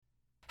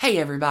Hey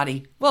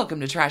everybody,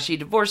 welcome to Trashy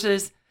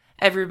Divorces,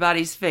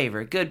 everybody's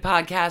favorite good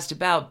podcast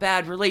about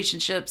bad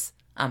relationships.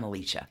 I'm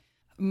Alicia.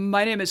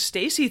 My name is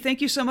Stacy.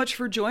 Thank you so much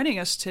for joining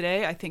us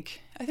today. I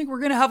think we're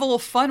going to have a little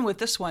fun with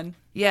this one.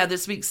 Yeah,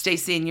 this week,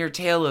 Stacy, in your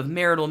tale of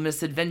marital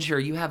misadventure,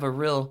 you have a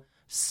real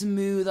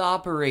smooth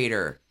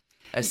operator,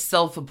 a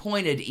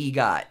self-appointed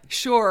EGOT.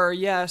 Sure,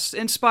 yes.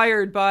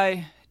 Inspired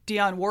by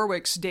Dionne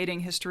Warwick's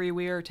dating history,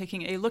 we are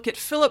taking a look at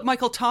Philip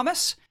Michael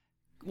Thomas,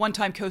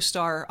 one-time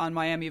co-star on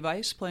Miami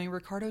Vice, playing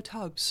Ricardo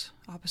Tubbs,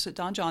 opposite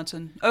Don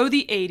Johnson. Oh,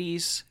 the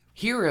 80s.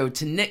 Hero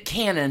to Nick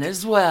Cannon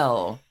as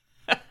well.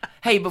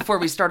 Hey, before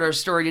we start our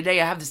story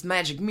today, I have this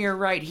magic mirror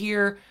right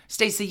here.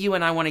 Stacy, you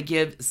and I want to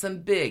give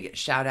some big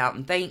shout out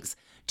and thanks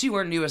to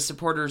our newest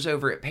supporters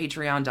over at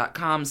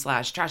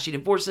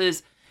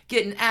patreon.com/trashydivorces,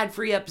 getting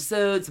ad-free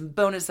episodes and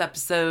bonus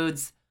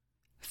episodes.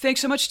 Thanks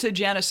so much to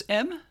Janice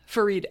M.,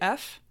 Fareed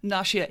F.,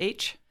 Nashia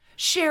H.,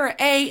 Shara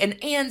A.,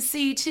 and Ann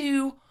C.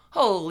 too.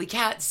 Holy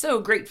cat,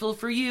 so grateful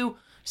for you.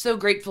 So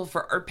grateful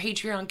for our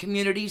Patreon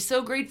community.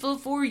 So grateful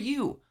for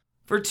you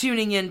for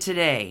tuning in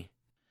today.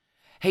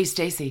 Hey,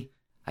 Stacy,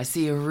 I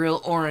see a real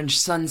orange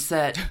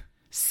sunset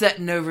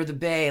setting over the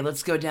bay.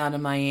 Let's go down to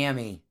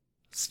Miami.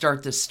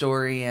 Start the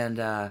story and,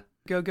 Go,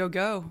 go,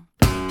 go.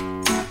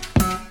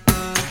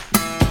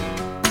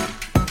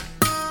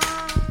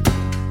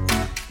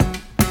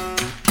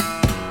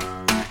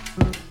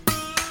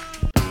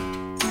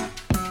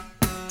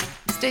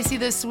 Stacy,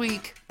 this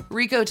week,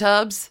 Rico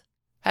Tubbs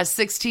has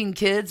 16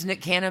 kids. Nick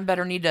Cannon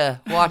better need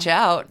to watch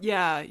out.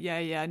 Yeah.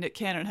 Nick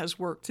Cannon has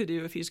work to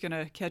do if he's going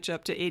to catch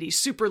up to 80s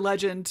super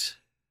legend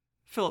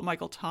Philip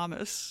Michael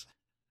Thomas.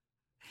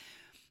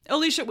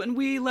 Alicia, when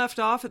we left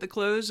off at the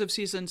close of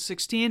season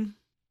 16,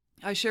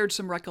 I shared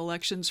some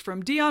recollections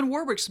from Dionne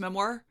Warwick's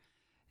memoir,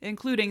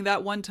 including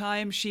that one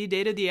time she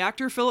dated the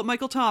actor Philip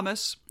Michael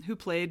Thomas, who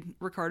played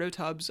Ricardo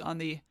Tubbs on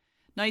the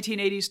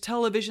 1980s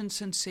television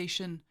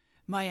sensation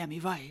Miami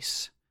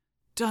Vice.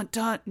 Dun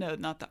dun. No,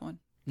 not that one.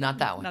 Not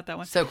that one. Not that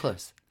one. So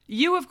close.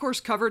 You, of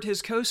course, covered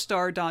his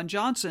co-star Don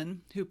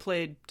Johnson, who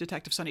played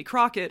Detective Sonny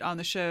Crockett on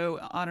the show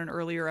on an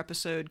earlier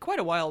episode quite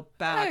a while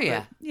back. Oh,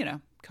 yeah.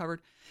 But,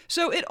 covered.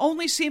 So it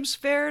only seems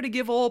fair to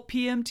give old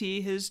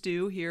PMT his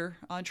due here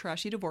on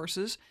Trashy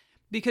Divorces,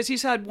 because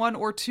he's had one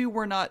or two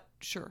we're not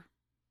sure.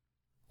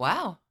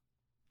 Wow.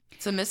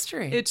 It's a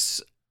mystery.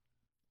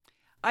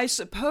 I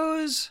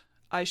suppose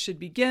I should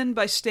begin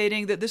by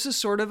stating that this is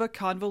sort of a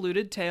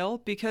convoluted tale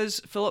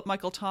because Philip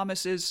Michael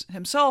Thomas is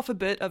himself a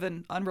bit of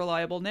an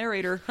unreliable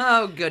narrator.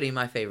 Oh, goody,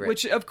 my favorite.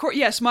 Which, of course,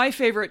 yes, my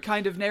favorite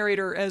kind of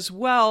narrator as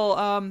well.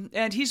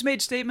 And he's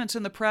made statements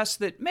in the press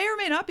that may or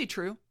may not be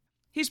true.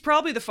 He's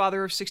probably the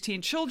father of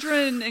 16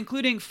 children,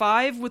 including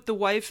 5 with the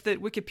wife that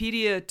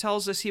Wikipedia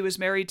tells us he was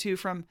married to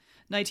from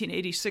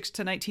 1986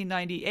 to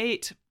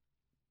 1998.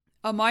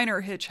 A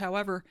minor hitch,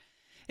 however.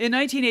 In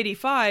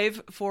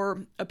 1985,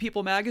 for a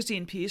People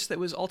magazine piece that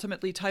was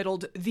ultimately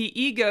titled "The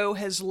Ego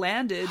Has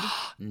Landed,"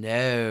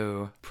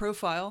 no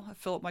profile of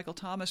Philip Michael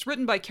Thomas,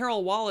 written by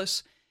Carol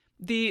Wallace,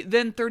 the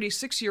then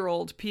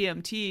 36-year-old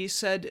PMT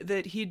said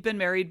that he'd been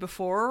married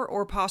before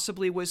or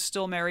possibly was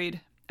still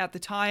married at the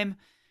time.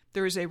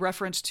 There is a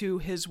reference to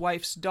his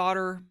wife's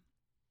daughter,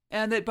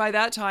 and that by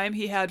that time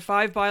he had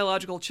 5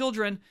 biological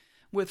children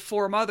with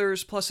 4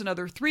 mothers plus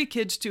another 3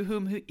 kids to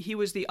whom he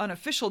was the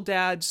unofficial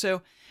dad.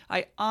 So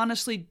I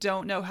honestly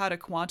don't know how to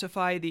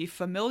quantify the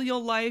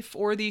familial life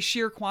or the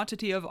sheer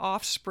quantity of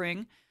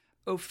offspring,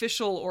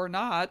 official or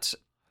not.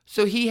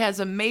 So he has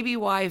a maybe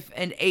wife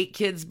and 8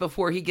 kids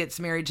before he gets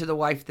married to the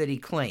wife that he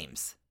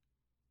claims.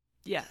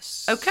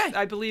 Yes. Okay.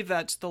 I believe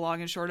that's the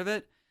long and short of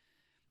it.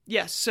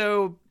 Yes,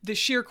 so the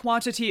sheer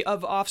quantity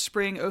of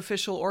offspring,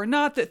 official or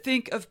not, that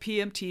think of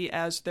PMT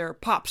as their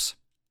pops.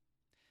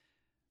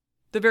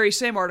 The very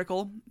same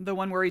article, the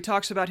one where he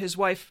talks about his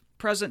wife,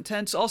 present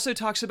tense, also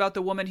talks about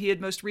the woman he had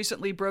most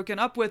recently broken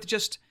up with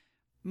just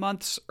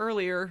months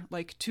earlier,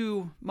 like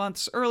 2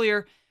 months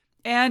earlier,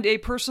 and a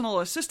personal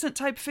assistant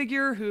type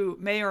figure who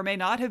may or may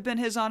not have been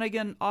his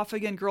on-again,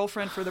 off-again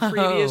girlfriend for the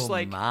previous,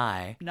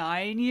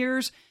 9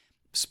 years.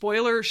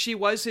 Spoiler, she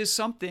was his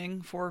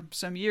something for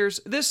some years.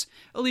 This,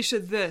 Alicia,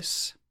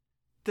 this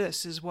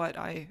is what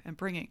I am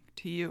bringing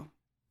to you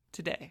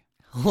today.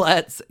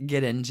 Let's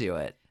get into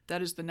it.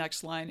 That is the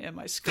next line in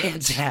my script.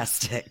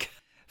 Fantastic.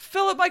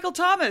 Philip Michael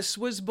Thomas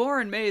was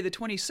born May the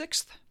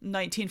 26th,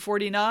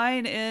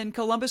 1949 in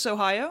Columbus,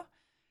 Ohio.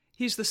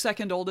 He's the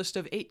second oldest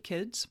of 8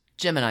 kids.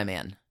 Gemini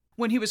man.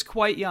 When he was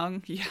quite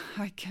young,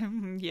 I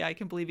can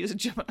believe he was a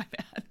Gemini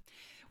man.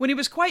 When he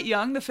was quite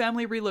young, the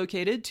family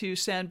relocated to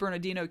San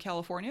Bernardino,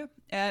 California,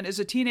 and as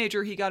a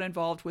teenager, he got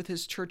involved with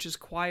his church's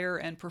choir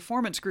and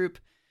performance group,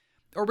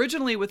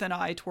 originally with an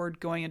eye toward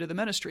going into the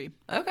ministry.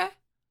 Okay.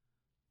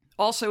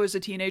 Also, as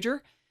a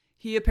teenager,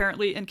 he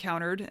apparently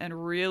encountered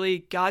and really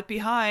got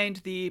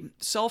behind the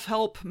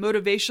self-help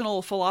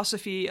motivational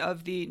philosophy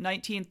of the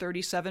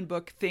 1937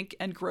 book Think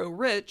and Grow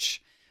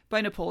Rich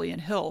by Napoleon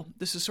Hill.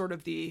 This is sort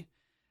of the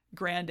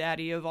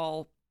granddaddy of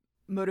all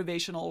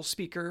motivational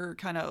speaker,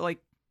 kind of like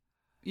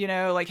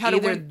Like how to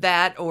Either win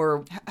that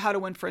or... how to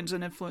win friends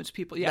and influence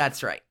people. Yeah.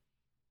 That's right.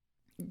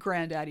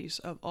 Granddaddies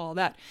of all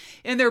that.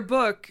 In their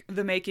book,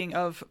 The Making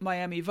of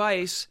Miami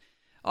Vice,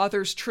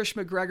 authors Trish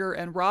McGregor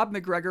and Rob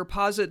McGregor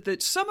posit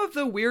that some of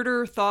the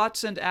weirder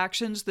thoughts and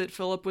actions that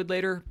Philip would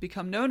later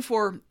become known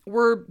for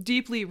were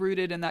deeply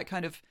rooted in that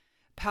kind of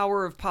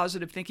power of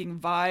positive thinking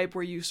vibe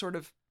where you sort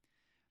of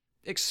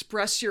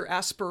express your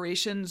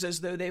aspirations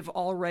as though they've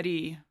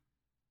already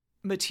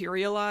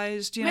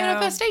materialized,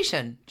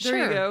 Manifestation.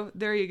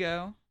 There you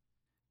go.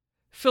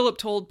 Philip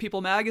told People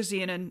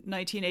magazine in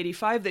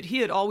 1985 that he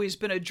had always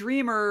been a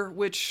dreamer,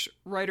 which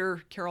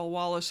writer Carol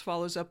Wallace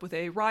follows up with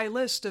a wry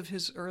list of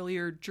his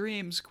earlier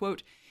dreams.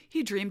 Quote,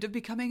 he dreamed of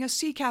becoming a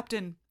sea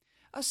captain,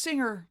 a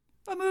singer,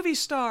 a movie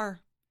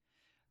star.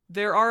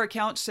 There are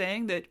accounts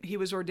saying that he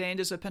was ordained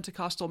as a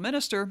Pentecostal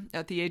minister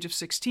at the age of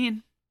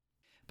 16.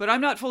 But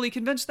I'm not fully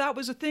convinced that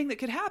was a thing that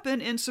could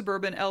happen in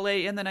suburban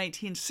LA in the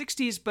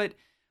 1960s, but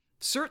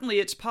certainly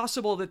it's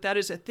possible that that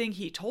is a thing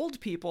he told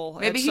people.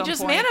 Maybe he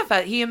just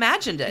manifested. He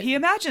imagined it. He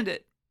imagined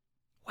it.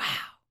 Wow.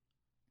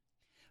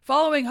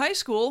 Following high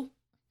school,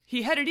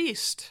 he headed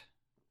east,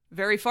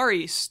 very far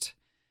east,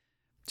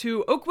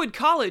 to Oakwood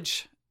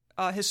College,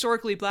 a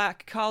historically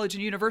black college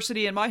and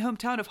university in my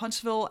hometown of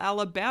Huntsville,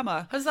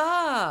 Alabama.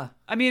 Huzzah!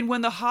 I mean,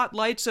 when the hot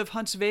lights of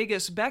Hunts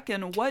Vegas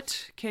beckon,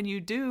 what can you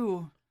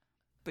do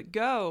but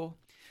go?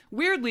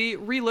 Weirdly,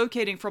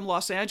 relocating from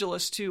Los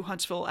Angeles to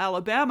Huntsville,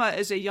 Alabama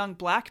as a young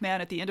black man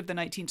at the end of the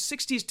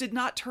 1960s did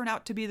not turn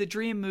out to be the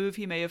dream move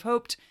he may have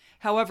hoped,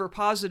 however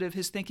positive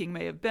his thinking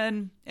may have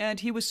been,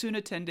 and he was soon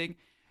attending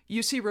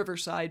UC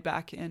Riverside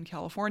back in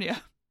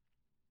California.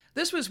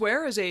 This was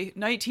where, as a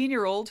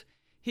 19-year-old,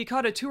 he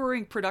caught a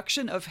touring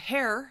production of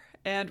Hair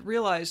and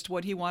realized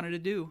what he wanted to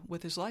do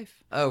with his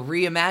life. Oh,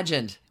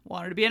 reimagined.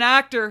 Wanted to be an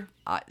actor.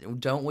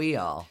 Don't we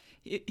all?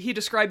 He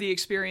described the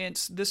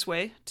experience this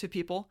way to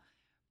people.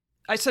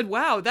 I said,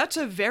 wow, that's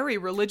a very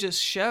religious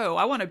show.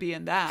 I want to be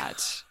in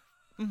that.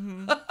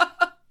 Mm-hmm.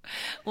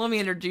 Let me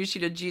introduce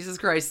you to Jesus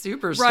Christ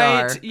Superstar.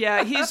 Right,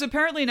 yeah. He's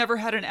apparently never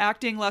had an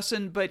acting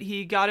lesson, but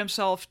he got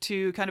himself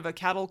to kind of a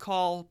cattle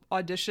call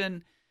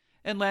audition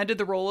and landed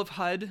the role of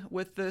HUD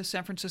with the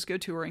San Francisco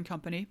Touring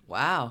Company.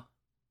 Wow.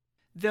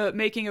 The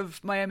Making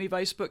of Miami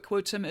Vice book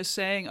quotes him as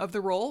saying of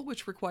the role,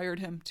 which required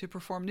him to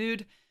perform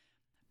nude,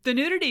 the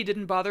nudity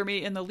didn't bother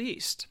me in the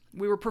least.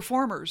 We were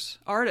performers,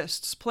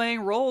 artists,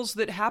 playing roles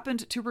that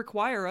happened to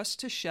require us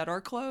to shed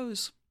our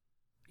clothes.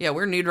 Yeah,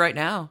 we're nude right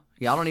now.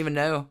 Y'all don't even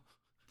know.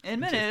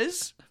 Inman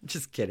is.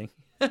 Just kidding.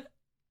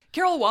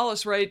 Carol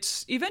Wallace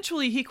writes,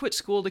 eventually he quit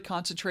school to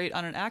concentrate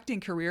on an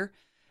acting career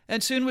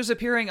and soon was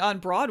appearing on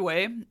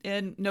Broadway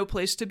in No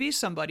Place to Be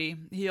Somebody.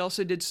 He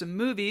also did some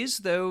movies,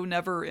 though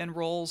never in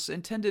roles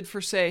intended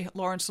for, say,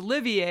 Laurence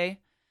Olivier.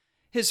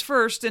 His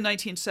first, in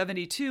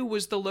 1972,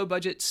 was the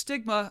low-budget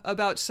Stigma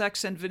about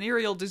sex and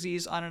venereal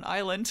disease on an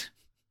island.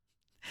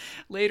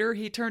 Later,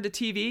 he turned to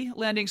TV,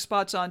 landing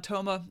spots on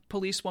Toma,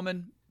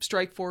 Policewoman,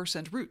 Strikeforce,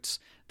 and Roots,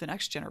 The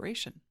Next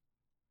Generation.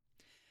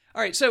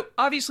 All right, so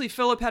obviously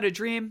Philip had a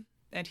dream,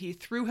 and he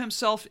threw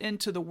himself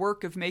into the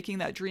work of making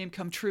that dream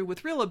come true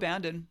with real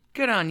abandon.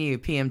 Good on you,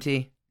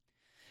 PMT.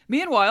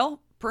 Meanwhile,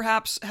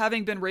 perhaps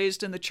having been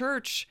raised in the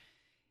church,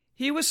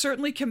 he was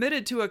certainly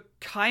committed to a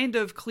kind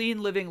of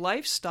clean living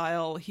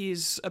lifestyle.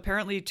 He's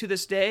apparently to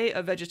this day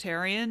a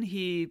vegetarian.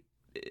 He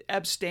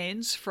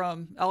abstains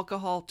from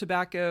alcohol,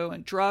 tobacco,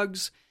 and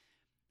drugs.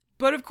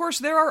 But of course,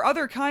 there are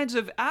other kinds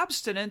of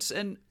abstinence,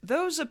 and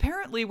those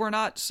apparently were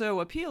not so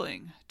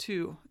appealing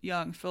to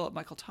young Philip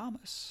Michael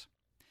Thomas.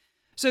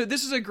 So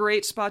this is a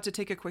great spot to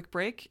take a quick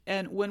break,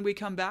 and when we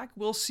come back,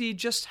 we'll see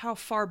just how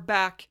far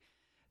back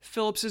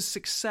Phillips's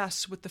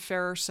success with the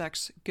fairer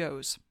sex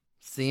goes.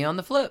 See you on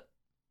the flip.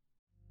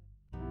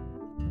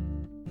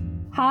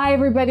 Hi,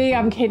 everybody.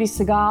 I'm Katie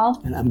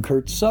Segal. And I'm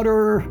Kurt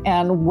Sutter.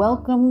 And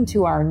welcome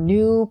to our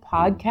new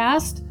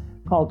podcast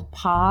called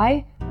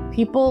Pi,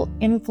 People,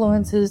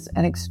 Influences,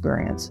 and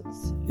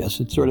Experiences. Yes,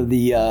 it's sort of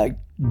the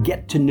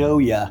get to know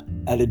you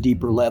at a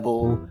deeper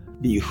level,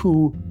 the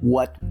who,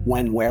 what,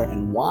 when, where,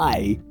 and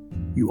why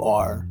you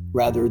are,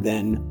 rather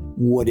than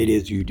what it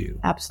is you do.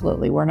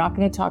 Absolutely. We're not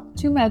going to talk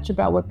too much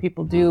about what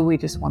people do. We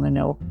just want to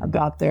know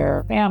about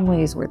their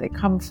families, where they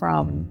come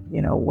from,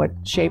 what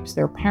shapes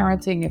their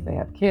parenting if they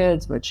have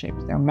kids, what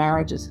shapes their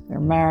marriages if they're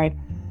married.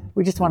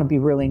 We just want to be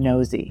really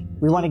nosy.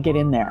 We want to get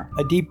in there.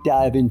 A deep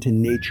dive into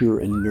nature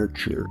and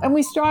nurture. And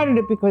we started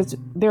it because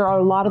there are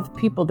a lot of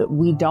people that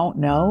we don't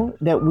know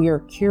that we are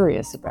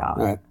curious about.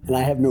 Right. And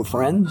I have no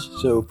friends,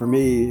 so for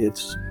me,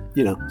 it's,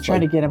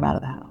 trying to get them out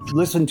of the house.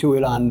 Listen to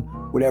it on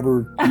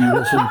whatever you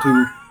listen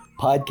to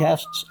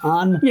podcasts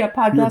on. Yeah,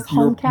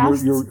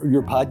 homecasts.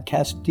 Your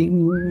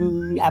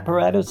podcasting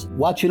apparatus.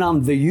 Watch it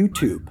on the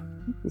YouTube.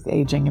 He's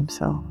aging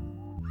himself.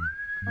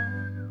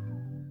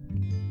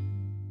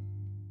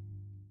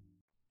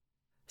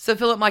 So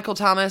Philip Michael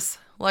Thomas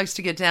likes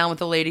to get down with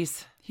the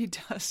ladies. He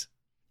does.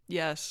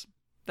 Yes,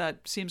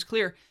 that seems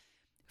clear.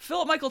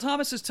 Philip Michael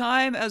Thomas's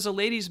time as a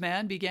ladies'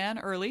 man began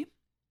early.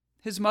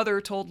 His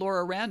mother told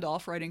Laura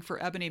Randolph, writing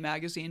for Ebony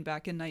magazine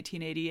back in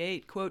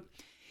 1988, quote,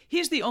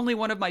 "He's the only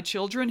one of my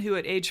children who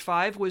at age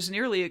 5 was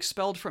nearly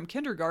expelled from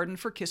kindergarten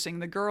for kissing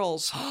the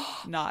girls."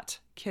 Not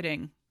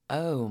kidding.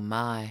 Oh,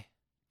 my.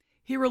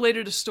 He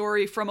related a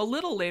story from a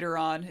little later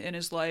on in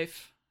his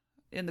life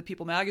in the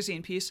People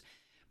magazine piece.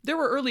 There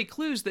were early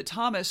clues that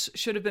Thomas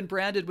should have been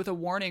branded with a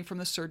warning from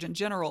the Surgeon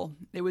General.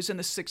 It was in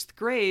the 6th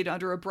grade,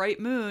 under a bright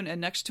moon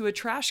and next to a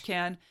trash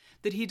can,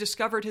 that he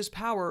discovered his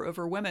power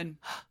over women.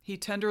 He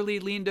tenderly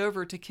leaned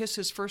over to kiss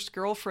his first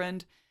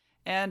girlfriend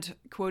and,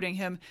 quoting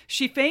him,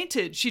 "She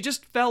fainted. She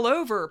just fell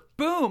over.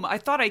 Boom, I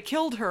thought I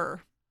killed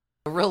her."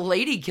 A real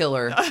lady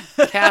killer.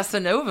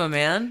 Casanova,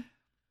 man.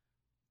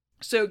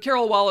 So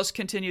Carol Wallace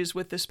continues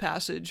with this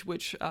passage,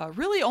 which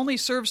really only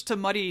serves to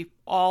muddy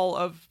all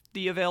of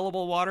the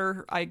available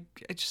water.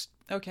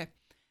 Okay.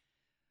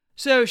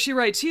 So she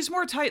writes, "He's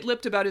more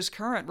tight-lipped about his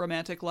current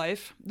romantic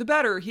life. The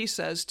better, he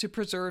says, to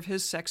preserve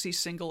his sexy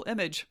single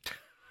image."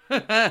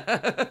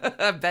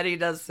 I bet he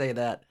does say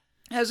that.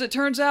 As it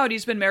turns out,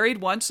 he's been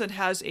married once and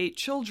has 8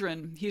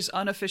 children. He's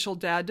unofficial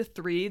dad to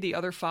 3. The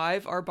other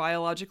 5 are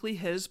biologically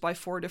his by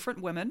 4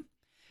 different women.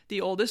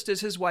 The oldest is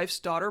his wife's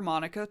daughter,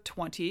 Monica,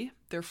 20.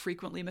 They're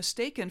frequently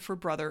mistaken for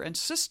brother and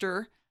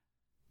sister.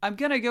 I'm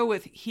going to go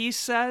with he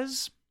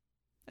says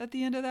at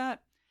the end of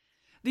that.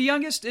 The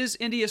youngest is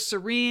India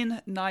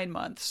Serene, 9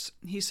 months.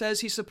 He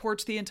says he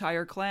supports the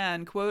entire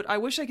clan. Quote, "I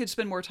wish I could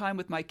spend more time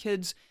with my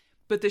kids,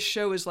 but this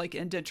show is like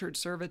indentured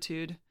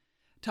servitude."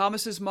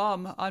 Thomas's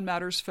mom on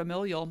matters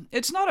familial.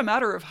 "It's not a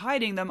matter of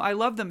hiding them. I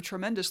love them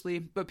tremendously,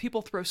 but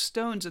people throw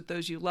stones at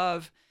those you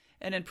love,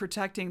 and in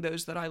protecting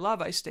those that I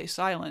love, I stay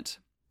silent."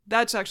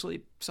 That's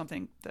actually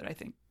something that I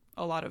think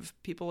a lot of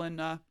people in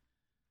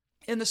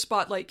the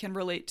spotlight can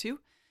relate to.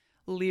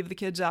 Leave the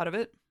kids out of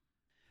it.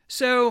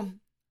 So,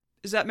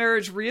 is that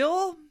marriage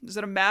real? Is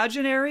it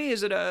imaginary?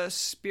 Is it a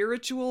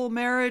spiritual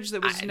marriage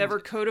that was never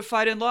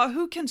codified in law?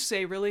 Who can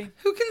say, really?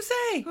 Who can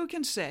say? Who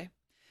can say?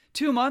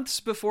 2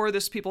 months before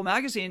this People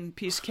magazine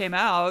piece came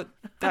out,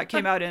 that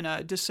came out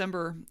in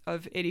December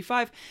of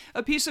 85,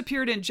 a piece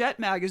appeared in Jet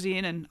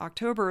magazine in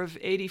October of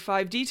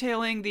 85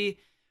 detailing the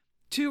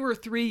 2 or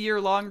 3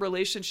 year long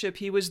relationship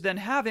he was then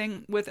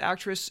having with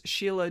actress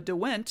Sheila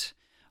DeWint,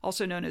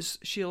 also known as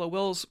Sheila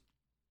Wills.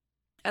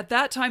 At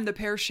that time, the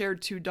pair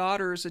shared 2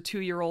 daughters, a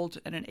 2-year-old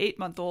and an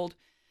 8-month-old,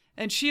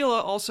 and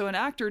Sheila, also an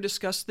actor,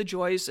 discussed the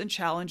joys and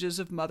challenges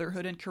of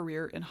motherhood and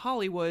career in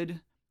Hollywood,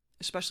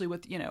 especially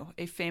with,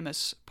 a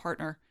famous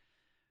partner.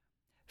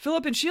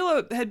 Philip and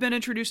Sheila had been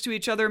introduced to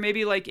each other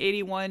maybe like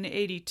 81,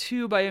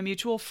 82 by a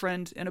mutual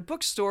friend in a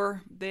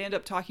bookstore. They end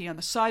up talking on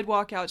the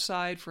sidewalk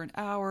outside for an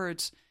hour.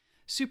 It's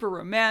super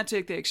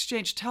romantic. They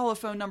exchanged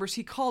telephone numbers.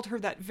 He called her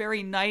that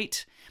very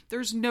night.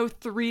 There's no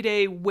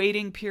 3-day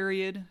waiting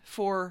period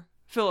for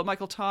Philip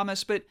Michael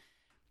Thomas, but,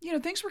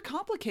 things were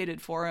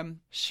complicated for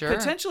him. Sure.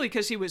 Potentially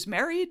because he was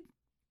married.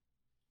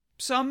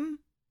 Some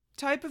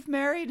type of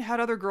married, had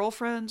other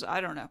girlfriends.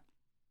 I don't know.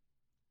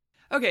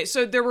 Okay,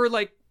 so there were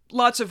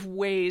lots of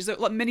ways,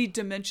 many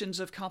dimensions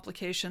of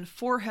complication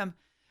for him.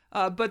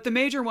 But the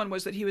major one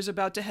was that he was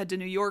about to head to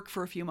New York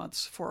for a few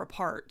months for a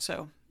part.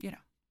 So,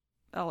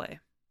 LA.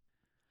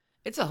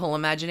 It's a whole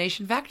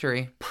imagination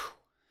factory.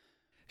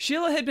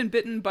 Sheila had been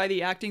bitten by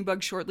the acting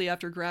bug shortly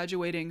after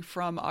graduating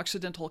from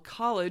Occidental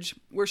College,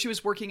 where she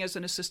was working as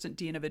an assistant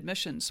dean of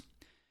admissions.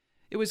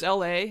 It was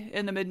LA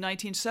in the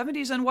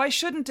mid-1970s, and why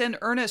shouldn't an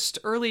earnest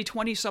early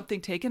 20-something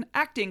take an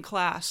acting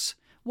class?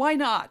 Why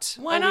not,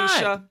 Why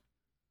Alicia? not?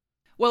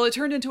 Well, it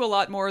turned into a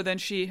lot more than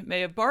she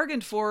may have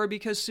bargained for,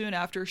 because soon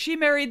after, she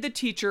married the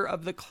teacher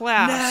of the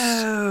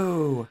class.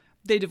 No!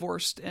 They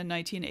divorced in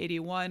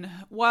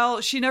 1981. While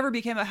she never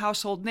became a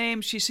household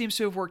name, she seems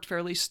to have worked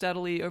fairly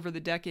steadily over the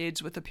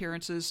decades with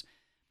appearances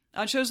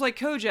on shows like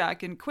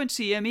Kojak and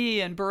Quincy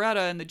M.E. and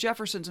Beretta and The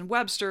Jeffersons and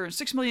Webster and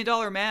 $6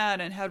 Million Man,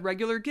 and had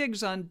regular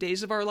gigs on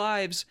Days of Our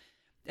Lives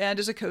and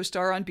as a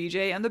co-star on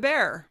BJ and the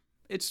Bear.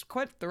 It's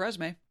quite the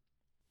resume.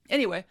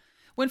 Anyway,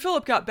 when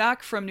Philip got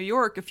back from New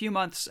York a few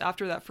months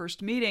after that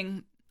first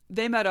meeting,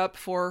 they met up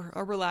for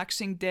a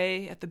relaxing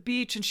day at the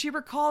beach, and she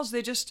recalls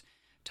they just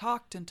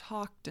talked and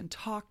talked and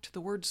talked. The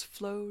words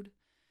flowed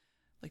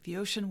like the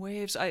ocean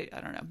waves. I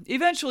don't know.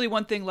 Eventually,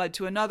 one thing led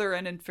to another,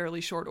 and in fairly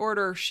short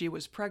order, she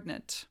was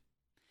pregnant.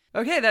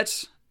 Okay,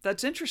 that's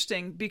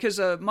interesting, because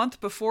a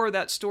month before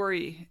that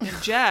story in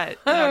Jet,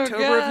 in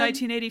October of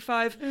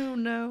 1985, Oh,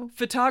 no.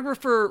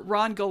 photographer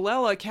Ron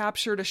Galella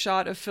captured a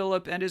shot of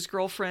Philip and his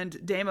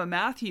girlfriend Dama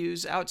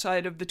Matthews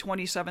outside of the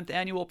 27th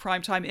Annual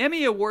Primetime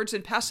Emmy Awards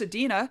in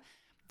Pasadena,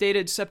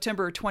 dated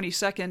September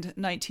 22nd,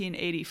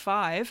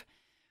 1985.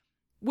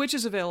 Which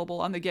is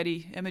available on the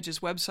Getty Images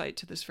website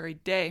to this very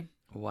day.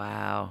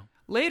 Wow.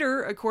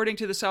 Later, according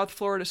to the South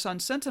Florida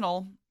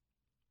Sun-Sentinel,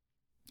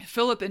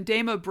 Philip and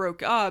Dama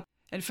broke up,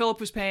 and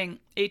Philip was paying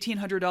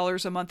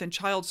 $1,800 a month in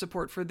child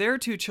support for their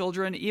 2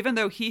 children, even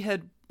though he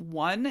had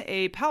won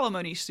a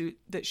palimony suit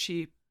that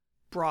she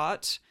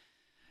brought.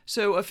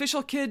 So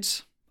official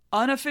kids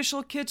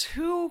unofficial kids.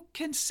 Who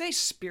can say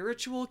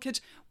spiritual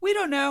kids? We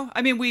don't know.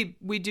 I mean,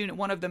 we do.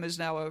 One of them is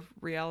now a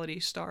reality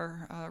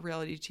star,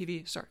 reality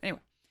TV star. Anyway,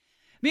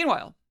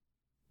 meanwhile,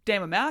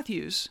 Dama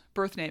Matthews,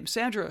 birth name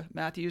Sandra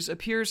Matthews,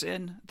 appears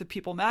in the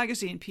People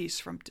magazine piece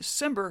from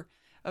December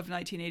of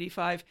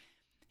 1985.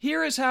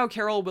 Here is how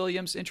Carol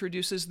Williams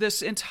introduces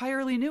this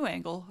entirely new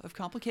angle of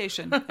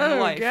complication in the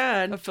life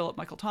of Philip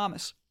Michael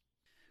Thomas.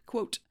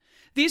 Quote,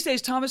 "These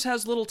days, Thomas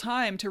has little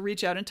time to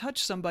reach out and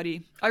touch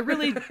somebody. I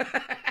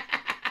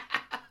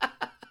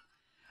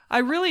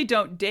really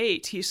don't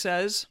date," he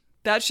says.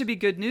 That should be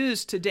good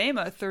news to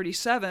Dama,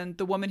 37,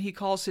 the woman he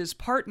calls his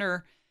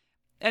partner,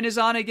 and his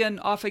on-again,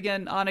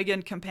 off-again,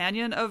 on-again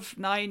companion of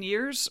 9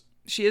 years.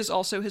 She is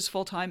also his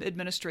full-time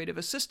administrative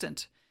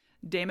assistant.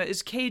 Dama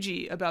is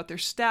cagey about their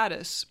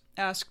status.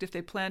 Asked if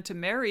they plan to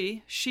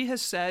marry, she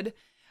has said,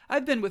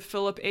 "I've been with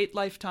Philip 8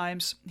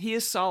 lifetimes. He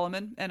is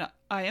Solomon, and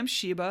I am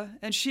Sheba,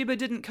 and Sheba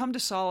didn't come to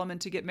Solomon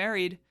to get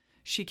married.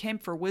 She came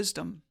for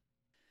wisdom."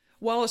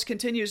 Wallace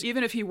continues,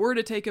 even if he were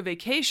to take a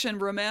vacation,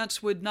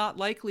 romance would not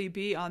likely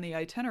be on the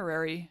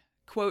itinerary.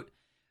 Quote,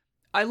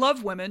 "I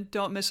love women,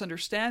 don't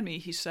misunderstand me,"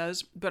 he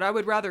says, "but I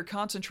would rather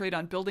concentrate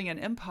on building an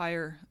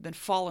empire than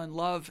fall in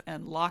love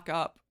and lock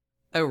up."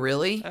 Oh,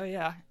 really? Oh,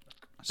 yeah.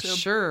 So,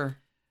 Sure.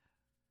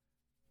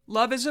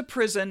 love is a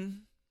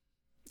prison.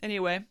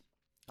 Anyway.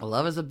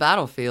 Love is a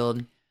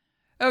battlefield.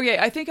 Okay,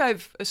 I think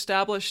I've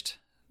established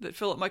that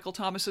Philip Michael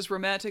Thomas's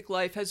romantic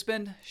life has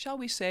been, shall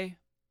we say,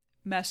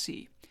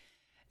 messy.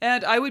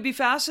 And I would be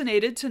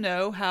fascinated to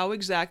know how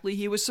exactly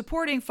he was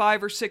supporting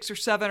 5 or 6 or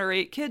 7 or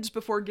 8 kids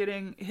before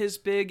getting his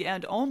big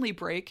and only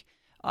break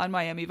on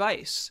Miami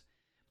Vice.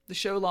 The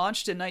show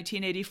launched in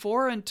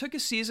 1984 and took a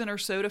season or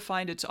so to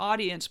find its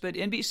audience, but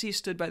NBC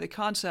stood by the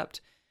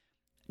concept,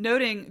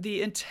 noting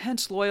the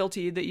intense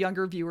loyalty that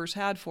younger viewers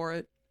had for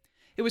it.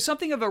 It was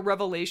something of a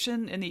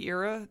revelation in the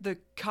era. The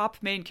cop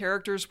main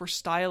characters were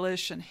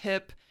stylish and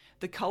hip.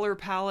 The color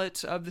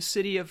palette of the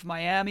city of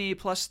Miami,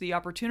 plus the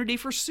opportunity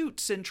for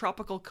suits in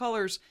tropical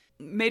colors,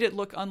 made it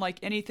look unlike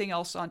anything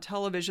else on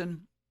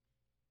television.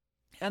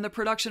 And the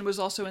production was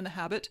also in the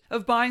habit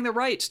of buying the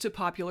rights to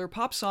popular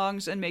pop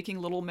songs and making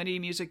little mini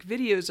music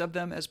videos of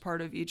them as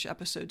part of each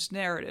episode's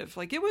narrative.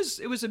 Like, it was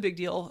a big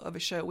deal of a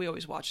show. We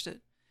always watched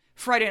it.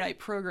 Friday night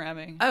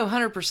programming. Oh,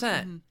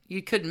 100%.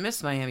 You couldn't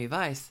miss Miami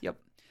Vice. Yep.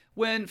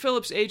 When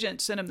Philip's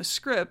agent sent him the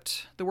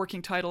script, the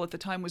working title at the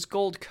time was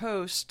Gold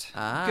Coast.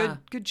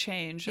 Good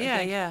change. I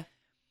think. Yeah.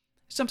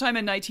 Sometime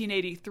in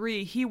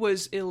 1983, he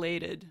was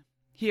elated.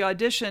 He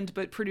auditioned,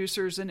 but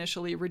producers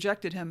initially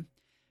rejected him.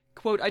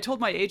 Quote, "I told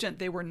my agent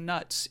they were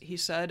nuts," he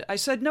said. "I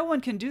said, no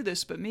one can do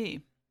this but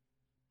me."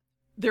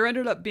 There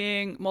ended up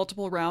being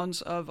multiple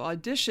rounds of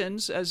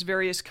auditions as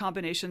various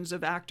combinations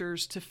of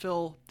actors to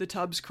fill the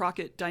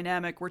Tubbs-Crockett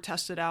dynamic were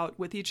tested out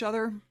with each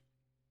other.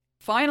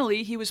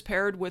 Finally, he was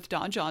paired with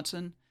Don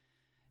Johnson,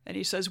 and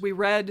he says, "We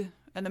read,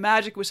 and the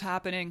magic was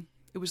happening.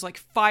 It was like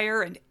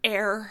fire and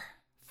air."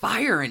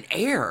 Fire and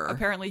air?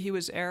 Apparently he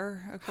was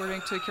air,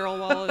 according to Carol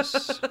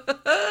Wallace.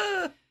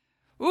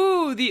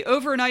 Ooh, the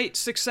overnight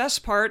success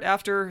part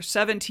after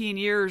 17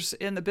 years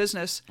in the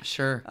business.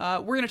 Sure.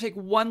 We're going to take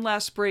one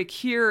last break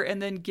here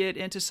and then get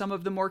into some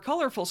of the more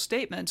colorful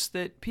statements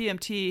that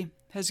PMT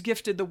has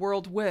gifted the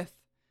world with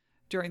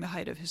during the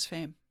height of his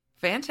fame.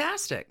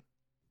 Fantastic.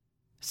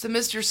 So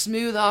Mr.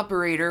 Smooth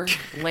Operator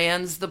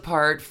lands the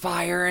part,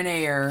 fire and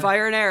air.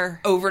 Fire and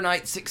air.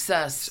 Overnight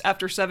success.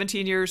 After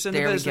 17 years in the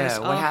business.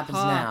 There we go. What happens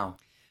now?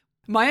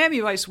 Miami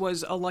Vice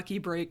was a lucky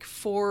break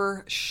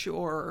for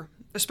sure,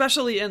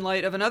 especially in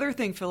light of another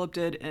thing Philip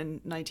did in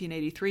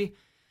 1983.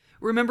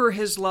 Remember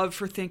his love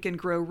for Think and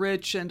Grow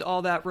Rich and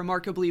all that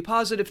remarkably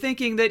positive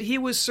thinking that he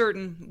was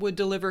certain would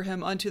deliver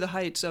him unto the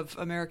heights of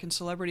American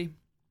celebrity.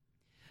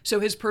 So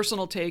his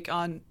personal take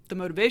on the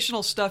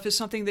motivational stuff is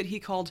something that he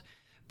called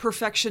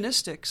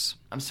perfectionistics.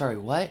 I'm sorry,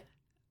 what?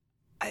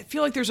 I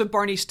feel like there's a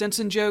Barney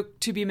Stinson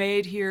joke to be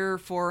made here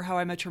for How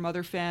I Met Your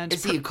Mother fans.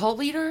 Is he a cult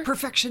leader?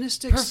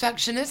 Perfectionistics.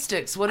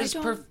 Perfectionistics. What is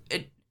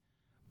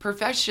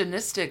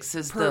Perfectionistics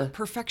is the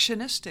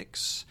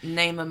Perfectionistics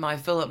name of my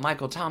Philip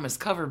Michael Thomas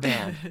cover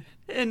band.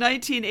 In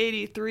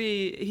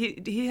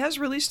 1983, he has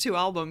released 2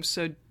 albums,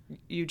 so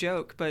you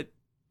joke, but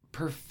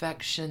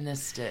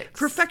Perfectionistics.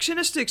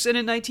 Perfectionistics. And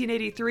in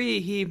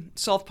 1983, he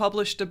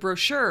self-published a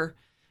brochure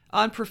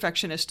on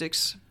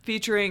perfectionistics,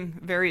 featuring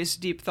various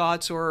deep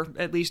thoughts, or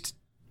at least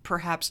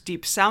perhaps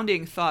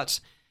deep-sounding thoughts.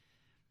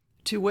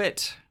 To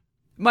wit,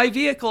 "My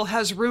vehicle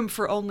has room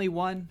for only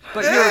one,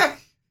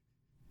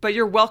 but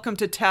you're welcome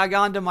to tag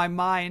on to my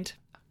mind."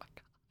 Oh my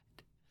God.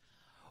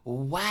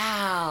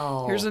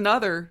 Wow. Here's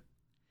another.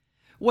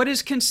 "What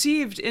is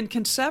conceived in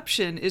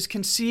conception is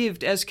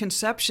conceived as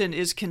conception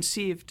is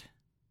conceived."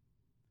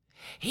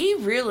 He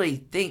really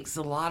thinks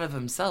a lot of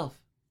himself.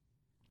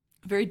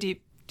 Very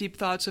deep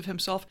thoughts of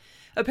himself.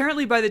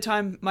 Apparently, by the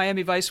time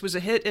Miami Vice was a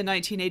hit in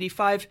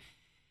 1985,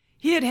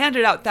 he had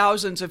handed out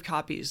thousands of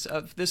copies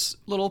of this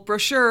little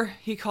brochure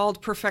he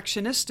called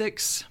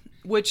Perfectionistics,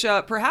 which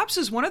perhaps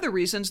is one of the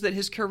reasons that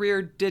his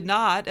career did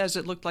not, as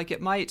it looked like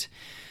it might,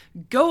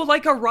 go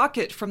like a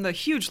rocket from the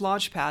huge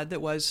launch pad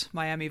that was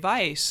Miami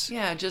Vice.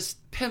 Yeah,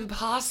 just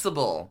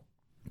pimpossible.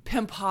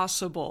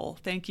 Pimpossible.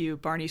 Thank you,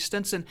 Barney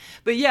Stinson.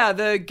 But yeah,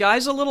 the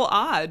guy's a little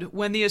odd.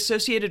 When the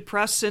Associated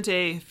Press sent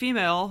a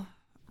female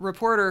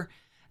reporter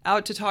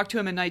out to talk to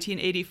him in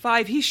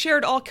 1985, he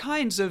shared all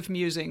kinds of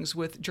musings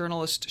with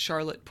journalist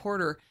Charlotte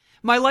Porter.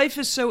 "My life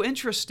is so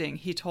interesting,"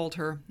 he told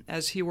her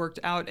as he worked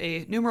out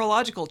a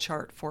numerological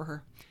chart for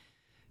her.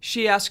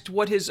 She asked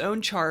what his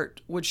own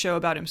chart would show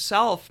about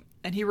himself,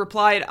 and he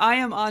replied, "I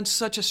am on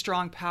such a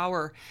strong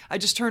power. I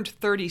just turned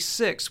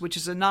 36, which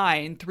is a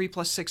 9. 3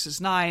 plus 6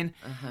 is 9.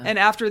 And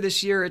after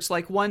this year, it's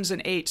like 1s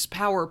and 8s.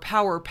 Power,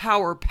 power,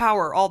 power,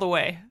 power, all the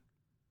way."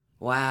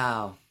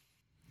 Wow.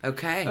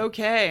 Okay.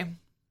 Okay.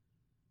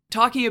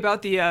 Talking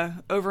about the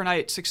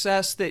overnight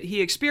success that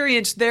he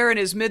experienced there in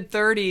his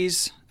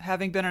mid-30s,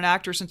 having been an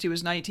actor since he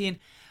was 19,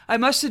 I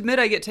must admit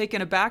I get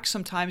taken aback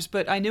sometimes,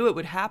 but I knew it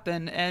would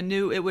happen, and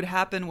knew it would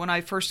happen when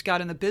I first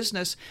got in the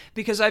business,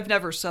 because I've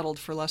never settled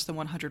for less than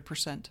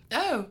 100%.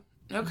 Oh,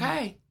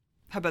 okay.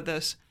 How about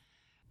this?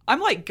 I'm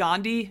like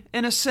Gandhi,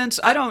 in a sense.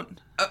 I don't...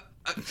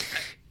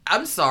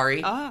 I'm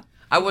sorry. Ah.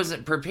 I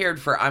wasn't prepared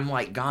for I'm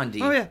like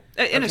Gandhi. Oh, yeah.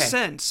 In a Okay.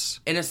 sense.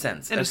 In a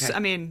sense. I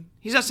mean,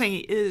 he's not saying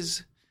he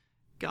is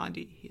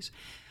Gandhi.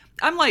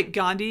 I'm like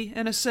Gandhi,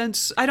 in a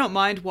sense. I don't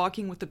mind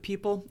walking with the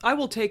people. I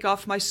will take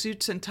off my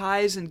suits and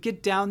ties and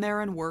get down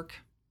there and work.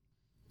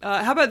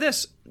 How about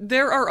this?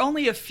 There are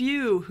only a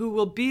few who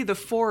will be the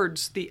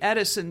Fords, the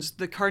Edisons,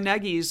 the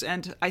Carnegies,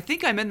 and I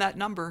think I'm in that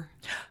number.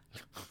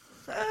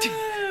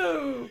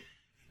 Oh.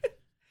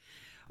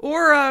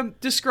 Or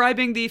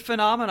describing the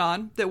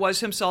phenomenon that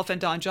was himself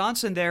and Don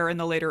Johnson there in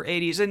the later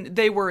 80s. And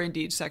they were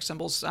indeed sex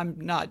symbols. I'm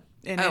not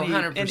in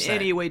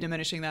any way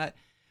diminishing that.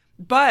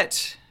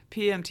 But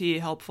PMT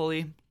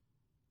helpfully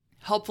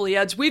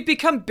adds, "We've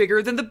become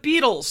bigger than the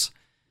Beatles."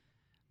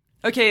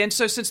 Okay, and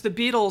so since the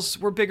Beatles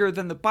were bigger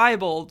than the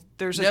Bible,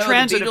 there's a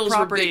transitive the Beatles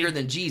property. were bigger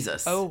than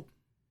Jesus. Oh.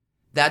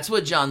 That's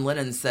what John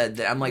Lennon said.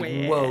 That I'm like,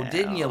 whoa,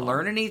 didn't you Well.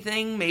 learn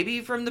anything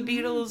maybe from the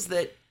Beatles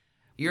that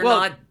you're Well,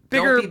 not,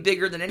 don't be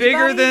bigger than anybody?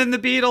 Bigger than the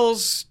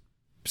Beatles.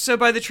 So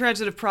by the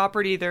transitive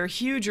property, they're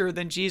huger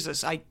than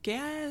Jesus, I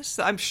guess.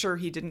 I'm sure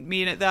he didn't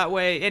mean it that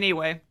way.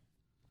 Anyway,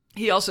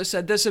 he also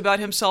said this about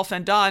himself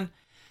and Don.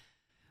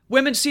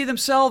 "Women see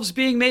themselves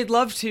being made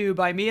love to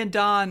by me and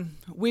Don.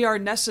 We are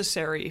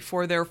necessary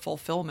for their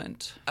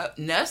fulfillment."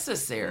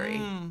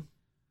 Necessary.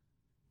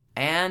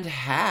 And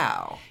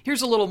how?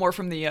 Here's a little more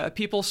from the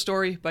People's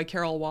Story by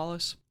Carol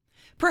Wallace.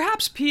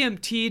 "Perhaps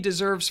PMT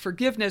deserves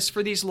forgiveness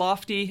for these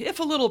lofty, if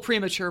a little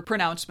premature,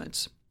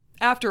 pronouncements.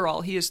 After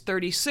all, he is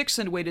 36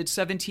 and waited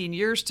 17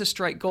 years to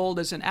strike gold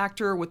as an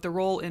actor with the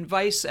role in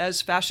Vice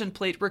as fashion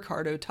plate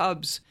Ricardo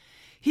Tubbs.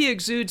 He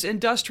exudes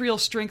industrial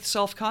strength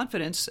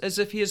self-confidence, as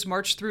if he has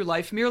marched through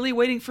life merely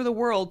waiting for the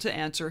world to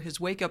answer his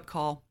wake-up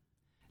call.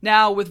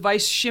 Now, with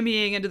Vice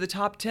shimmying into the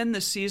top 10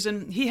 this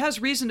season, he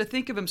has reason to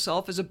think of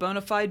himself as a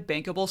bona fide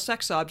bankable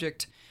sex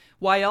object.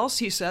 Why else,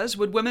 he says,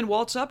 would women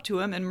waltz up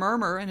to him and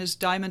murmur in his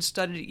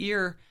diamond-studded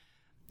ear,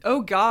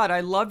 'Oh God, I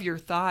love your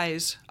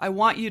thighs. I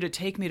want you to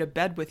take me to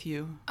bed with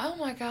you.'" Oh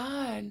my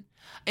God.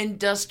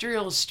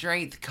 Industrial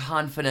strength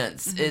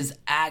confidence is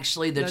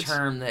actually the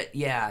term that,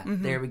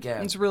 there we go.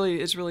 It's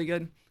really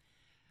good.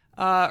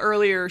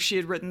 Earlier, she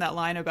had written that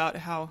line about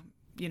how,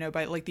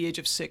 by like the age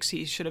of 6,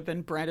 he should have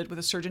been branded with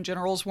a Surgeon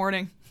General's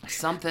warning.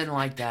 Something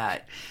like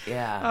that.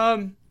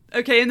 Yeah.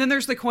 Okay, and then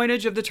there's the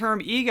coinage of the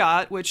term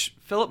EGOT, which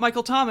Philip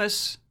Michael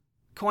Thomas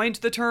coined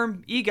the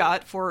term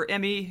EGOT for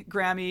Emmy,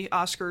 Grammy,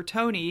 Oscar,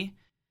 Tony.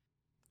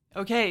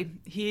 Okay,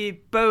 he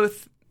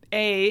both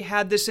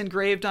had this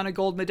engraved on a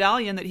gold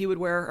medallion that he would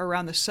wear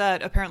around the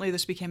set. Apparently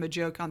this became a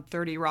joke on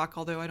 30 Rock,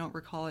 although I don't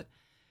recall it.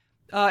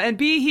 And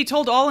B, he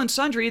told All and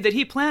Sundry that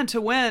he planned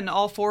to win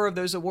all 4 of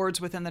those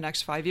awards within the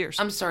next 5 years.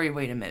 I'm sorry,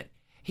 wait a minute.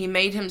 He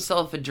made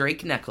himself a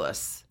Drake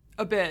necklace.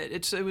 A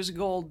bit. It was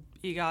gold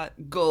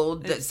EGOT.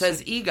 Gold that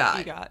says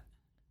EGOT. EGOT.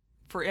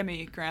 For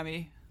Emmy,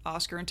 Grammy,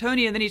 Oscar, and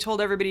Tony. And then he told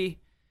everybody...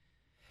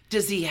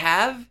 Does he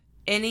have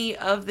any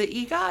of the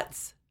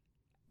EGOTs?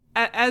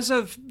 As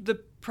of the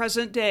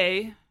present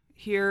day,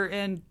 here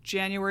in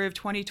January of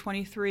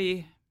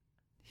 2023,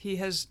 he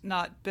has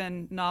not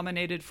been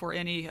nominated for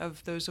any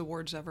of those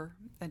awards ever.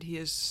 And he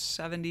is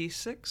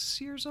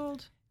 76 years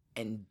old.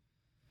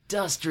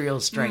 Industrial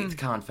strength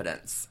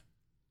confidence.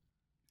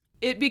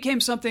 It became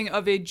something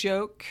of a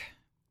joke.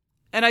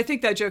 And I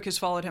think that joke has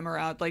followed him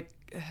around. Like,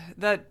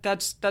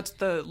 that's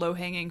the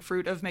low-hanging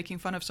fruit of making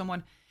fun of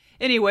someone.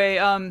 Anyway,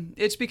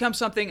 it's become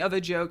something of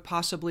a joke,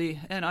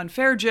 possibly an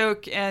unfair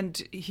joke,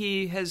 and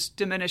he has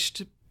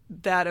diminished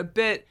that a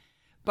bit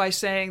by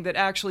saying that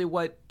actually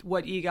what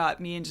EGOT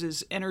means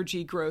is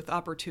energy, growth,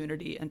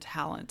 opportunity, and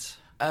talent.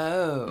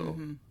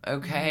 Oh,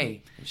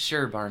 okay.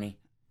 Sure, Barney.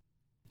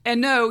 And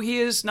no, he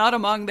is not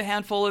among the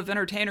handful of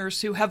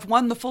entertainers who have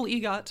won the full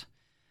EGOT.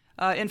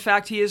 In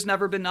fact, he has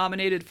never been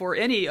nominated for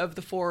any of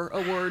the 4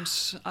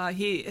 awards.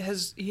 He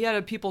had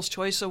a People's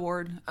Choice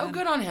Award. Oh,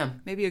 good on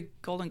him. Maybe a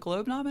Golden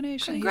Globe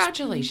nomination.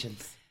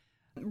 Congratulations.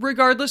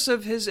 Regardless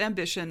of his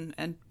ambition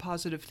and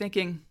positive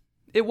thinking,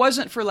 it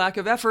wasn't for lack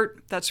of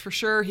effort, that's for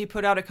sure. He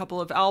put out a couple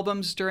of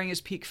albums during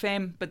his peak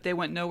fame, but they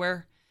went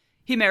nowhere.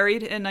 He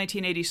married in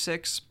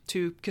 1986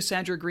 to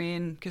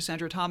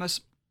Cassandra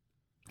Thomas,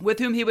 with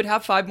whom he would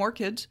have 5 more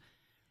kids.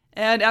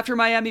 And after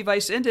Miami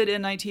Vice ended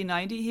in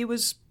 1990, he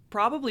was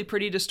probably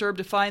pretty disturbed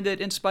to find that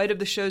in spite of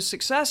the show's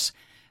success,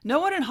 no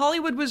one in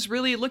Hollywood was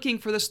really looking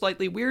for the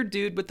slightly weird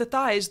dude with the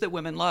thighs that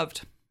women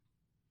loved.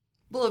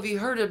 Well, have you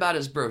heard about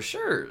his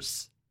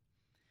brochures?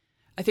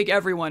 I think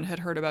everyone had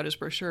heard about his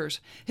brochures.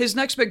 His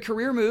next big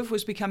career move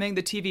was becoming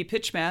the TV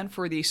pitchman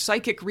for the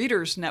Psychic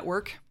Readers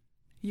Network.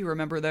 You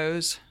remember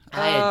those?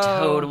 I had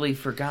totally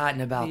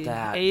forgotten about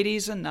that.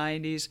 80s and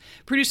 90s.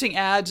 Producing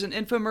ads and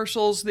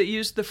infomercials that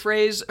used the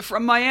phrase,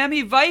 "From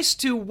Miami Vice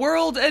to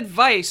World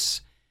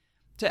Advice,"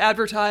 to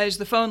advertise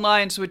the phone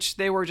lines, which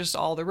they were just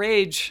all the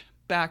rage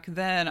back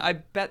then. I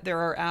bet there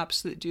are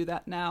apps that do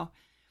that now.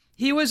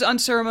 He was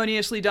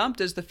unceremoniously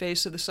dumped as the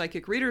face of the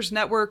Psychic Readers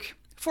Network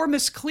for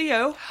Miss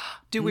Cleo.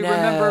 Do we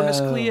remember Miss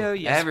Cleo?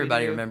 Yes,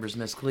 everybody remembers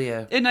Miss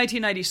Cleo. In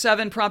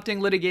 1997,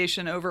 prompting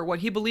litigation over what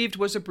he believed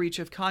was a breach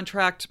of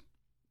contract.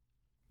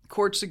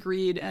 Courts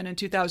agreed, and in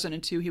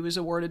 2002, he was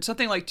awarded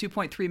something like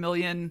 $2.3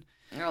 million.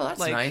 Oh, that's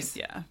nice.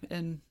 Yeah,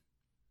 and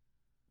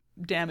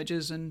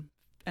damages and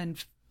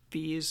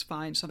fees,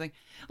 fines, something.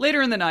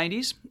 Later in the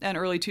 90s and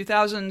early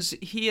 2000s,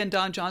 he and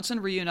Don Johnson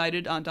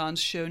reunited on Don's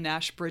show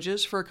Nash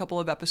Bridges for a couple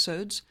of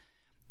episodes,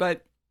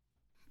 but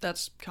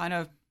that's kind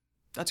of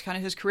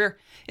his career.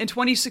 In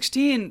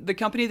 2016, the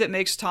company that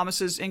makes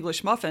Thomas's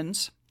English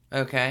muffins.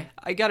 Okay.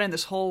 I got in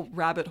this whole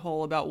rabbit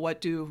hole about what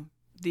do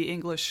the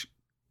English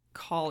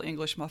call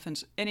English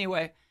muffins.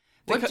 Anyway.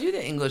 What do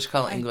the English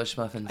call English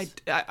muffins?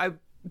 I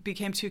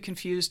became too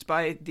confused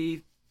by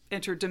the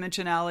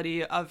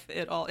interdimensionality of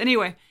it all.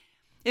 Anyway,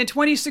 in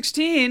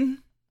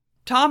 2016,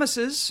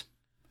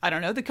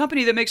 the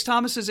company that makes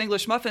Thomas's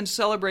English muffins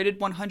celebrated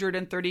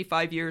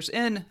 135 years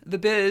in the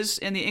biz,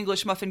 in the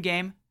English muffin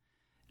game,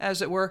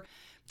 as it were.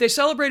 They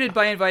celebrated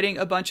by inviting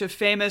a bunch of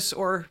famous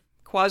or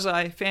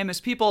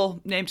quasi-famous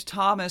people named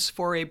Thomas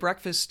for a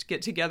breakfast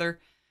get-together.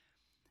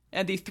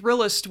 And the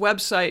Thrillist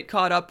website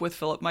caught up with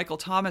Philip Michael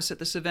Thomas at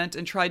this event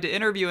and tried to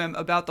interview him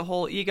about the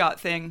whole EGOT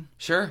thing.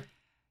 Sure.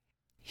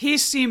 He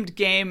seemed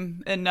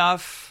game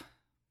enough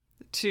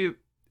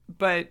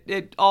but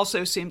it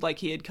also seemed like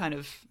he had kind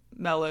of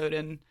mellowed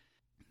and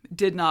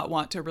did not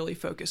want to really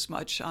focus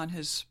much on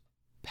his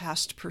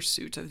past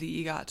pursuit of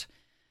the EGOT.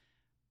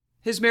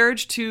 His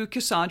marriage to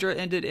Cassandra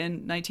ended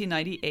in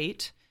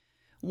 1998.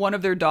 One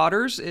of their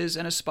daughters is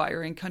an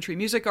aspiring country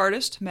music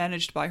artist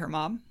managed by her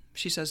mom.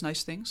 She says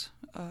nice things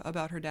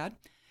about her dad.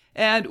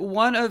 And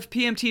one of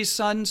PMT's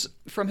sons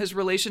from his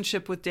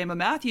relationship with Dama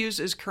Matthews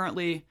is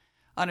currently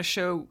on a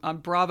show on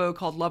Bravo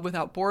called Love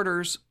Without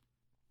Borders.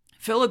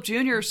 Philip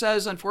Jr.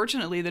 says,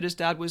 unfortunately, that his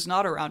dad was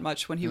not around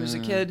much when he was a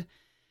kid.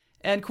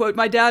 And, quote,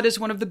 "My dad is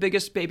one of the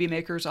biggest baby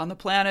makers on the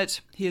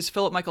planet. He is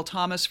Philip Michael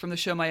Thomas from the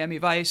show Miami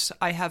Vice.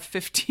 I have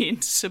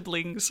 15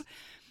 siblings."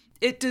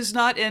 It does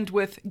not end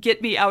with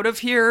 "get me out of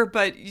here,"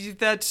 but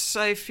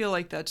I feel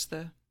like that's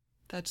the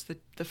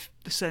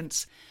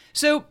sense.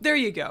 So there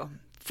you go.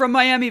 From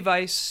Miami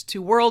Vice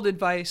to World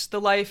Advice, the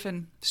life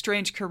and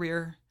strange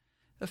career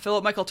of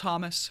Philip Michael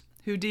Thomas,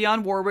 who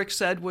Dionne Warwick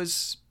said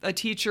was a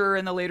teacher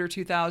in the later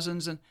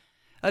 2000s, and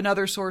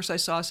another source I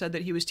saw said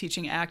that he was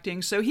teaching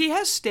acting. So he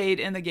has stayed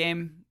in the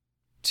game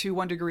to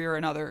one degree or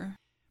another.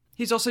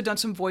 He's also done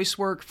some voice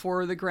work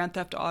for the Grand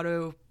Theft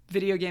Auto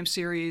video game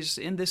series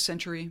in this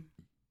century.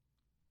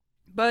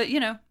 But,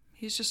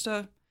 he's just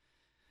a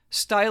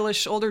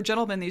stylish older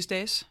gentleman these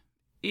days,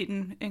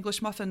 eating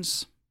English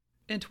muffins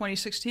in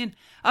 2016.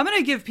 I'm going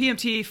to give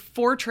PMT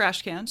 4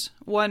 trash cans,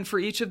 one for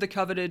each of the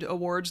coveted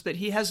awards that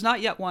he has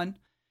not yet won.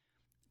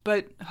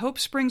 But hope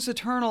springs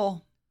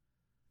eternal.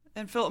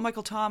 And Philip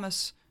Michael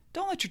Thomas,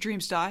 don't let your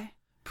dreams die.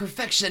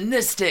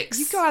 Perfectionistics.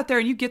 You go out there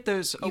and you get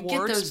those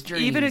awards. Get those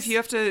dreams. Even if you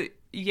have to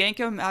yank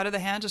them out of the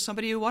hands of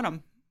somebody who won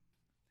them.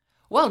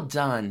 Well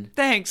done.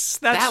 Thanks.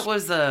 That's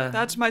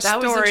my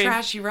story. That was a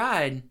trashy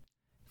ride.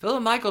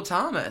 Philip Michael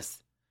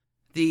Thomas,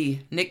 the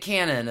Nick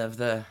Cannon of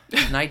the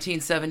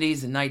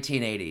 1970s and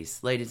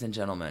 1980s, ladies and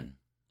gentlemen.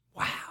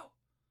 Wow.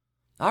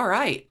 All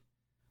right.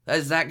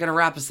 Is that going to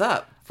wrap us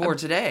up for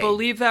today? I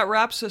believe that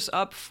wraps us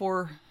up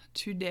for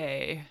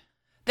today.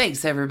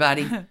 Thanks,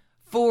 everybody,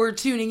 for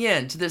tuning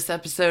in to this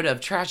episode of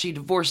Trashy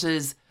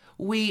Divorces.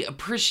 We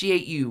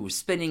appreciate you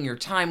spending your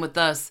time with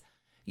us,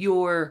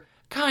 your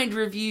kind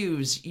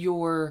reviews,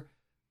 your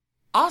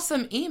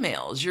awesome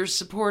emails, your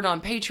support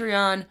on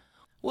Patreon.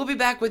 We'll be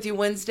back with you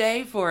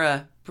Wednesday for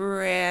a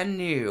brand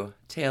new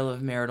tale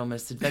of marital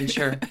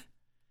misadventure.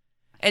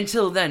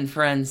 Until then,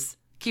 friends,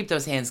 keep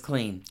those hands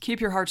clean. Keep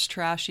your hearts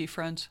trashy,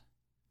 friends.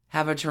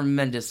 Have a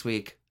tremendous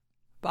week.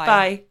 Bye.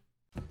 Bye.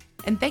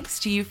 And thanks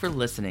to you for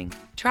listening.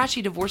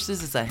 Trashy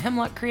Divorces is a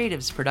Hemlock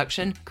Creatives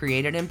production,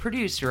 created and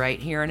produced right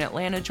here in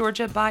Atlanta,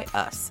 Georgia by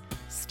us,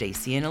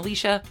 Stacy and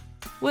Alicia,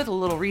 with a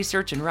little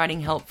research and writing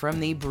help from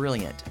the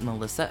brilliant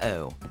Melissa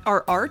O.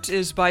 Our art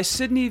is by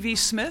Sydney V.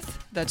 Smith.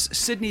 That's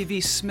Sydney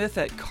V. Smith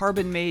at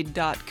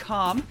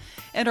carbonmade.com.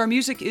 And our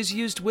music is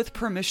used with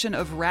permission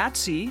of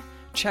Ratsy.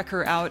 Check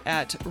her out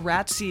at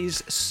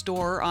Ratsy's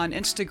store on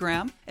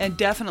Instagram, and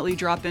definitely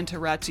drop into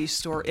Ratsy's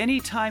store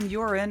anytime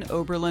you're in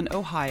Oberlin,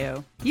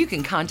 Ohio. You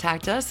can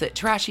contact us at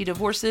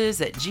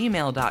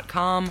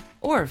trashydivorces@gmail.com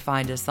or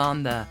find us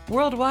on the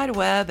World Wide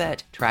Web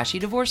at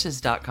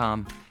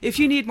trashydivorces.com. If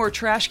you need more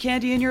trash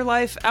candy in your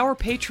life, our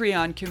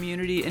Patreon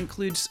community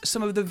includes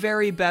some of the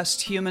very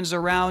best humans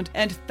around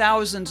and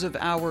thousands of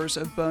hours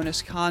of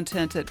bonus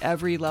content at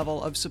every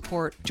level of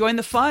support. Join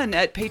the fun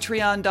at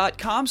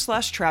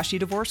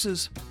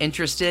patreon.com/trashydivorces.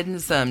 Interested in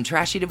some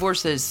Trashy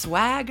Divorces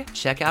swag?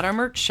 Check out our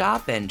merch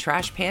shop and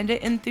Trash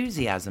Panda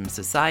Enthusiasm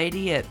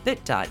Society at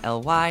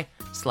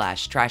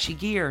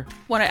bit.ly/trashygear.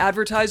 Want to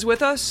advertise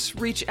with us?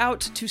 Reach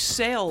out to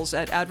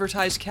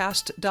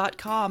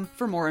sales@advertisecast.com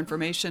for more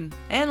information.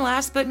 And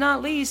last but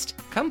not least,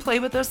 come play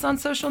with us on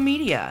social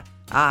media.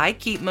 I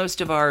keep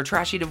most of our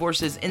Trashy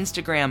Divorces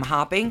Instagram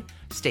hopping.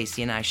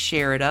 Stacy and I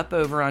share it up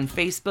over on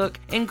Facebook,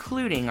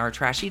 including our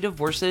Trashy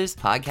Divorces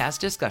podcast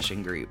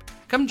discussion group.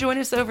 Come join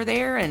us over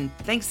there, and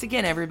thanks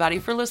again, everybody,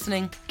 for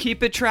listening.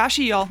 Keep it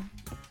trashy, y'all.